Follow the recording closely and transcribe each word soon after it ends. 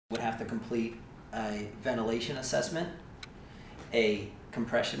would have to complete a ventilation assessment, a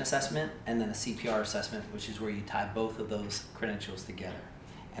compression assessment, and then a CPR assessment, which is where you tie both of those credentials together.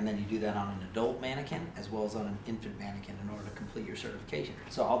 And then you do that on an adult mannequin as well as on an infant mannequin in order to complete your certification.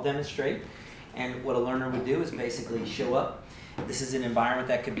 So I'll demonstrate, and what a learner would do is basically show up. This is an environment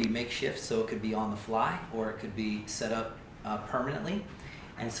that could be makeshift, so it could be on the fly or it could be set up permanently.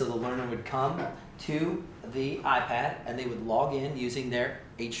 And so the learner would come to the iPad and they would log in using their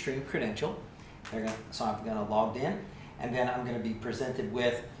HealthStream credential. So I'm going to log in, and then I'm going to be presented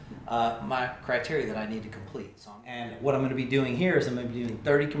with my criteria that I need to complete. And what I'm going to be doing here is I'm going to be doing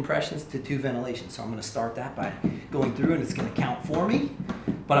 30 compressions to 2 ventilations. So I'm going to start that by going through, and it's going to count for me,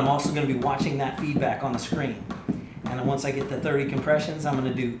 but I'm also going to be watching that feedback on the screen. And then once I get to 30 compressions, I'm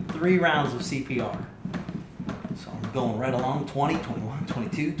going to do 3 rounds of CPR. So I'm going right along, 20, 21,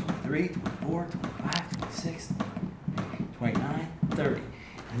 22, 23, 24, 25, 26, 29, 30.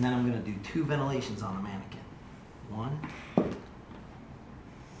 And then I'm going to do 2 ventilations on a mannequin. 1. All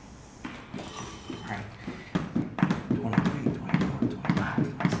right. 23, 24,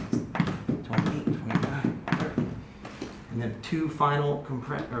 25, 26, 28, 29, 30. And then 2 final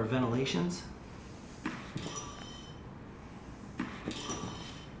ventilations.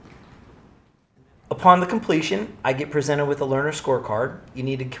 Upon the completion, I get presented with a learner scorecard. You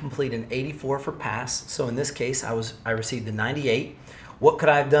need to complete an 84 for pass. So in this case, I received a 98. What could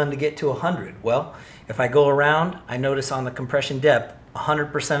I have done to get to 100? Well, if I go around, I notice on the compression depth,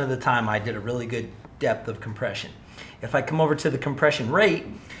 100% of the time I did a really good depth of compression. If I come over to the compression rate,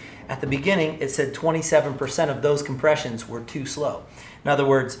 at the beginning it said 27% of those compressions were too slow. In other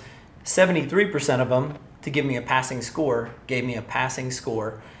words, 73% of them to give me a passing score gave me a passing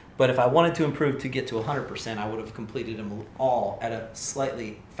score. But if I wanted to improve to get to 100%, I would have completed them all at a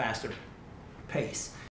slightly faster pace.